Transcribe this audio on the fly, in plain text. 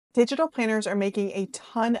Digital planners are making a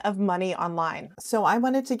ton of money online. So I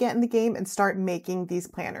wanted to get in the game and start making these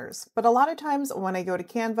planners. But a lot of times when I go to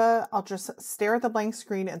Canva, I'll just stare at the blank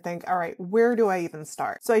screen and think, all right, where do I even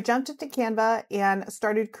start? So I jumped into Canva and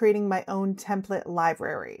started creating my own template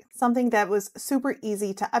library, something that was super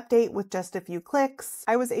easy to update with just a few clicks.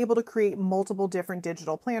 I was able to create multiple different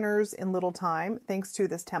digital planners in little time thanks to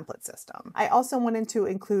this template system. I also wanted to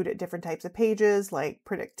include different types of pages like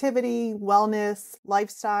productivity, wellness,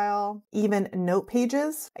 lifestyle, even note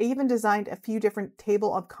pages. I even designed a few different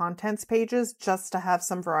table of contents pages just to have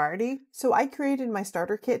some variety. So I created my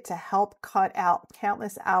starter kit to help cut out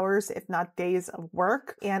countless hours, if not days of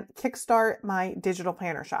work, and kickstart my digital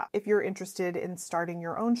planner shop. If you're interested in starting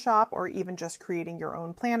your own shop or even just creating your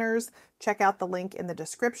own planners, check out the link in the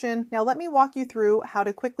description. Now let me walk you through how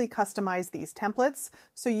to quickly customize these templates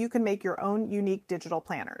so you can make your own unique digital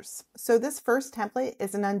planners. So this first template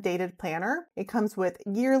is an undated planner. It comes with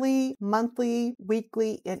yearly, monthly,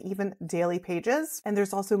 weekly, and even daily pages. And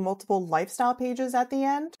there's also multiple lifestyle pages at the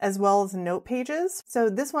end, as well as note pages. So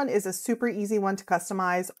this one is a super easy one to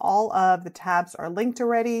customize. All of the tabs are linked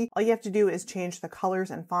already. All you have to do is change the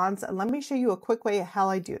colors and fonts. And let me show you a quick way of how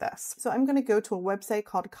I do this. So I'm going to go to a website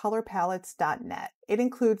called colorpalettes.net. It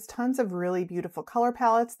includes tons of really beautiful color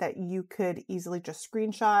palettes that you could easily just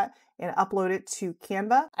screenshot and upload it to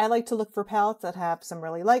Canva. I like to look for palettes that have some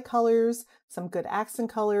really light colors, some good accent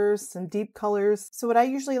colors, some deep colors. So what I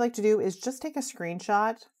usually like to do is just take a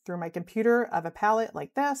screenshot through my computer of a palette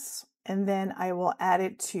like this, and then I will add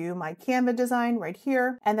it to my Canva design right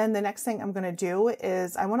here. And then the next thing I'm going to do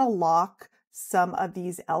is I want to lock some of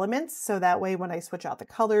these elements so that way when I switch out the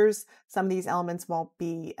colors, some of these elements won't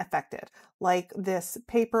be affected. Like this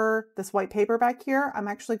paper, this white paper back here, I'm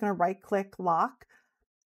actually going to right click lock,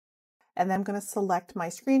 and then I'm going to select my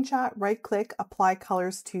screenshot, right click, apply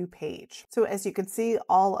colors to page. So as you can see,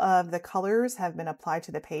 all of the colors have been applied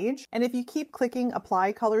to the page. And if you keep clicking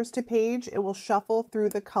apply colors to page, it will shuffle through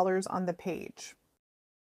the colors on the page.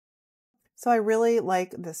 So I really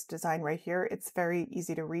like this design right here. It's very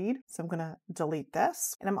easy to read. So I'm going to delete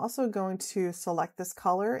this. And I'm also going to select this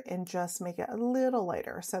color and just make it a little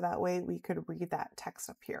lighter. So that way we could read that text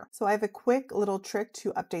up here. So I have a quick little trick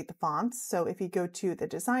to update the fonts. So if you go to the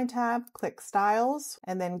design tab, click styles,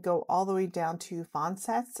 and then go all the way down to font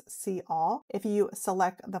sets, see all. If you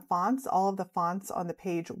select the fonts, all of the fonts on the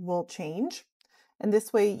page will change. And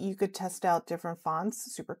this way you could test out different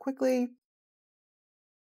fonts super quickly.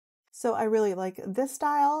 So I really like this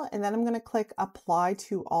style, and then I'm going to click apply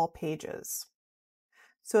to all pages.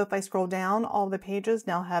 So if I scroll down, all the pages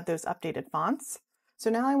now have those updated fonts. So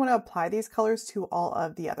now I want to apply these colors to all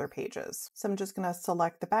of the other pages. So I'm just going to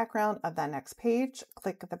select the background of that next page,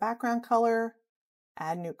 click the background color,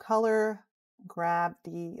 add new color, grab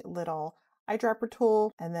the little eyedropper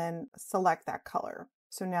tool, and then select that color.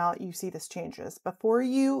 So now you see this changes. Before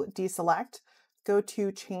you deselect, go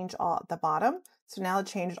to change all at the bottom. So now it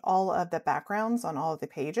changed all of the backgrounds on all of the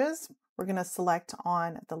pages. We're going to select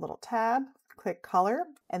on the little tab, click color,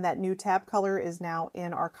 and that new tab color is now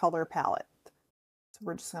in our color palette. So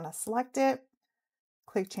we're just going to select it,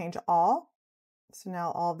 click change all. So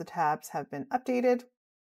now all of the tabs have been updated.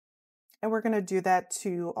 And we're going to do that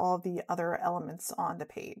to all the other elements on the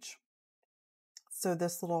page. So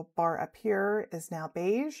this little bar up here is now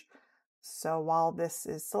beige. So while this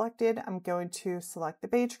is selected, I'm going to select the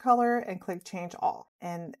beige color and click change all.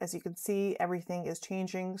 And as you can see, everything is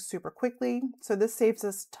changing super quickly. So this saves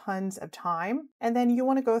us tons of time. And then you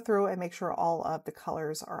want to go through and make sure all of the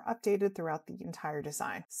colors are updated throughout the entire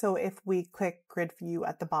design. So if we click grid view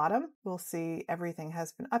at the bottom, we'll see everything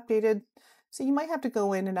has been updated. So you might have to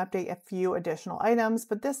go in and update a few additional items,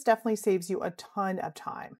 but this definitely saves you a ton of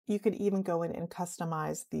time. You could even go in and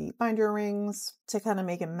customize the binder rings to kind of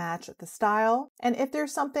make it match the style. And if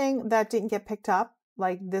there's something that didn't get picked up,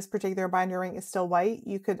 like this particular binder ring is still white,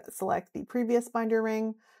 you could select the previous binder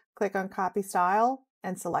ring, click on copy style,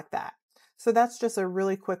 and select that. So that's just a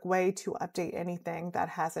really quick way to update anything that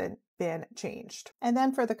hasn't been changed. And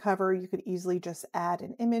then for the cover, you could easily just add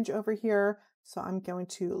an image over here. So I'm going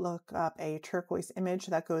to look up a turquoise image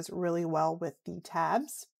that goes really well with the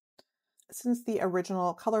tabs. Since the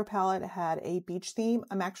original color palette had a beach theme,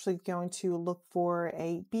 I'm actually going to look for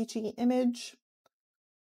a beachy image.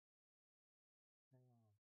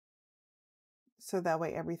 So that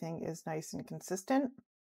way everything is nice and consistent.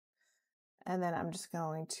 And then I'm just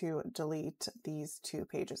going to delete these two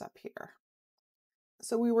pages up here.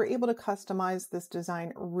 So we were able to customize this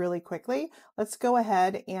design really quickly. Let's go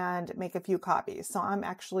ahead and make a few copies. So I'm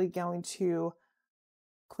actually going to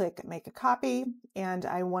click make a copy, and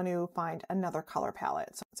I want to find another color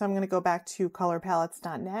palette. So I'm going to go back to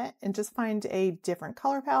colorpalettes.net and just find a different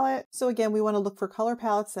color palette. So again, we want to look for color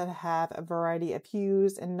palettes that have a variety of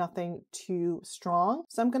hues and nothing too strong.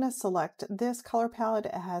 So I'm going to select this color palette.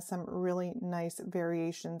 It has some really nice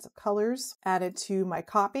variations of colors. Add it to my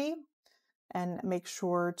copy and make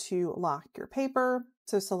sure to lock your paper.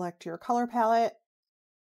 So select your color palette,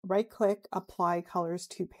 right click, apply colors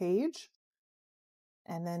to page,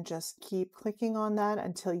 and then just keep clicking on that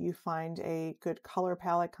until you find a good color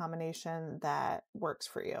palette combination that works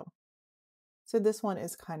for you. So this one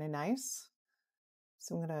is kind of nice.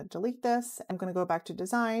 So I'm going to delete this. I'm going to go back to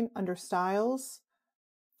design under styles,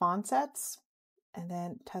 font sets, and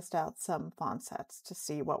then test out some font sets to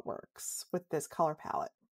see what works with this color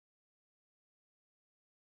palette.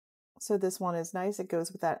 So this one is nice. It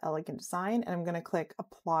goes with that elegant design, and I'm going to click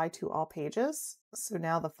apply to all pages. So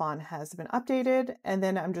now the font has been updated, and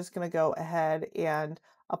then I'm just going to go ahead and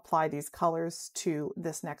apply these colors to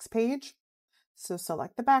this next page. So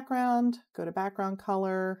select the background, go to background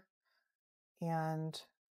color, and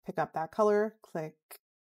pick up that color, click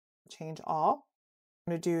change all.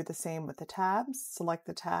 I'm going to do the same with the tabs. Select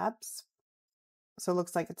the tabs. So it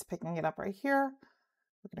looks like it's picking it up right here.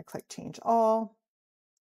 We're going to click change all.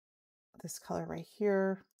 This color right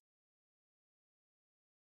here.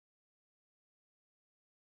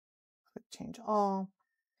 Click change all.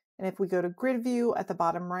 And if we go to grid view at the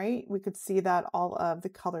bottom right, we could see that all of the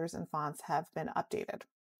colors and fonts have been updated.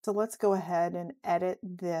 So let's go ahead and edit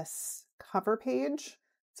this cover page.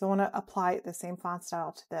 So I want to apply the same font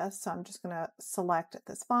style to this. So I'm just going to select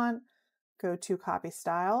this font, go to copy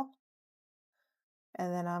style,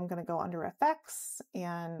 and then I'm going to go under effects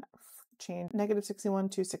and change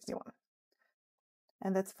 -61 to 61.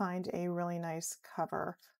 And let's find a really nice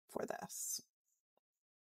cover for this.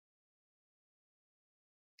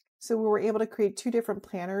 So we were able to create two different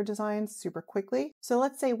planner designs super quickly. So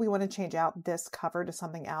let's say we want to change out this cover to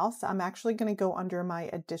something else. I'm actually going to go under my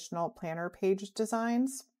additional planner page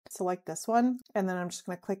designs, select this one, and then I'm just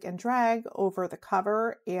going to click and drag over the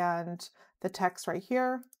cover and the text right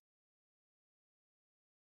here.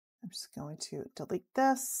 I'm just going to delete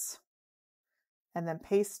this and then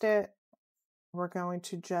paste it. We're going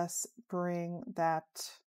to just bring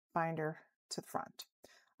that binder to the front.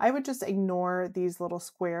 I would just ignore these little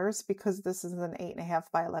squares because this is an 8.5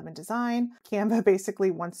 by 11 design. Canva basically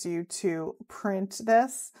wants you to print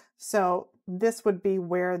this. So this would be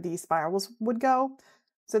where these spirals would go.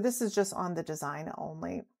 So this is just on the design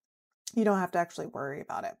only. You don't have to actually worry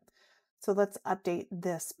about it. So let's update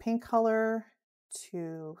this pink color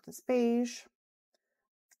to this beige.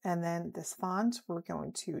 And then this font, we're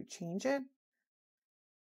going to change it.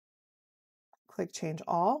 Click change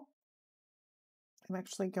all. I'm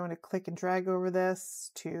actually going to click and drag over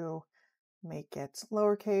this to make it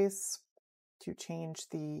lowercase, to change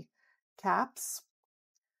the caps.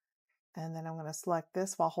 And then I'm going to select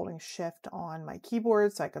this while holding shift on my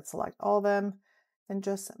keyboard so I could select all of them and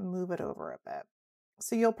just move it over a bit.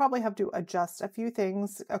 So you'll probably have to adjust a few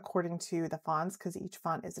things according to the fonts because each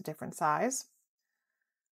font is a different size.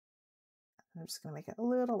 I'm just going to make it a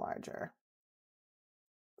little larger.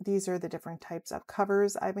 These are the different types of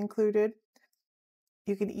covers I've included.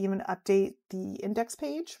 You can even update the index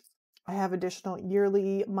page. I have additional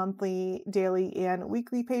yearly, monthly, daily, and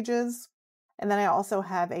weekly pages. And then I also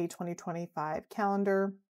have a 2025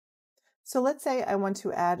 calendar. So let's say I want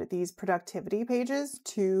to add these productivity pages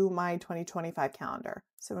to my 2025 calendar.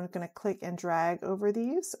 So I'm going to click and drag over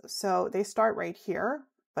these. So they start right here,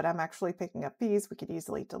 but I'm actually picking up these. We could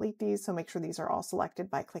easily delete these. So make sure these are all selected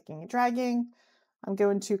by clicking and dragging. I'm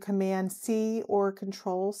going to Command C or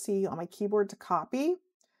Control C on my keyboard to copy.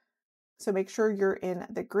 So make sure you're in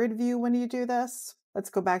the grid view when you do this.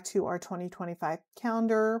 Let's go back to our 2025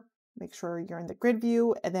 calendar. Make sure you're in the grid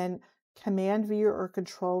view and then Command V or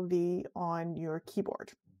Control V on your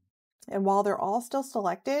keyboard. And while they're all still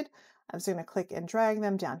selected, I'm just going to click and drag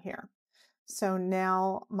them down here. So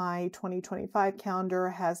now my 2025 calendar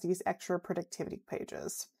has these extra productivity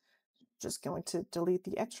pages. Just going to delete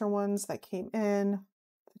the extra ones that came in,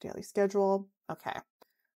 the daily schedule. Okay.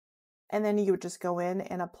 And then you would just go in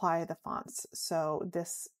and apply the fonts. So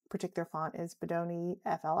this particular font is Bodoni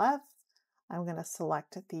FLF. I'm going to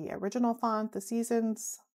select the original font, the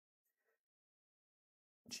seasons,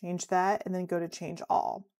 change that, and then go to change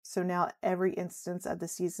all. So now every instance of the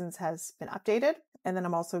seasons has been updated. And then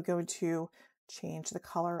I'm also going to change the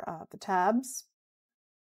color of the tabs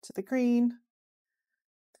to the green.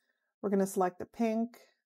 We're going to select the pink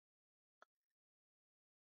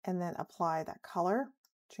and then apply that color,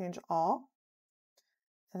 change all.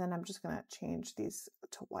 And then I'm just going to change these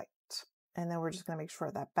to white. And then we're just going to make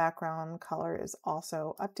sure that background color is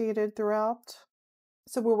also updated throughout.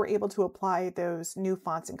 So we were able to apply those new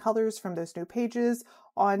fonts and colors from those new pages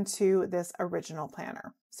onto this original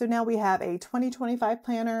planner. So now we have a 2025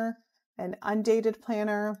 planner, an undated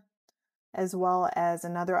planner, as well as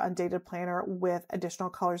another undated planner with additional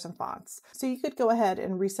colors and fonts. So you could go ahead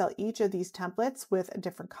and resell each of these templates with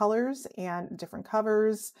different colors and different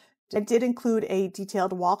covers. I did include a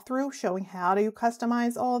detailed walkthrough showing how to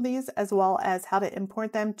customize all of these, as well as how to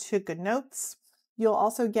import them to GoodNotes. You'll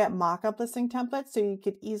also get mock-up listing templates, so you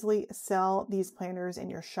could easily sell these planners in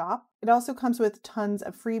your shop. It also comes with tons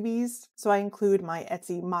of freebies. So I include my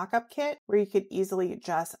Etsy mock-up kit, where you could easily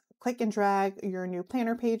just click and drag your new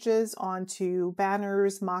planner pages onto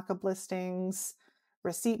banners, mock-up listings,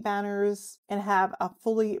 receipt banners, and have a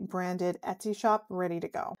fully branded Etsy shop ready to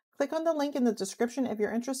go. Click on the link in the description if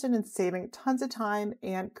you're interested in saving tons of time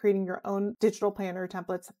and creating your own digital planner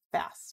templates fast.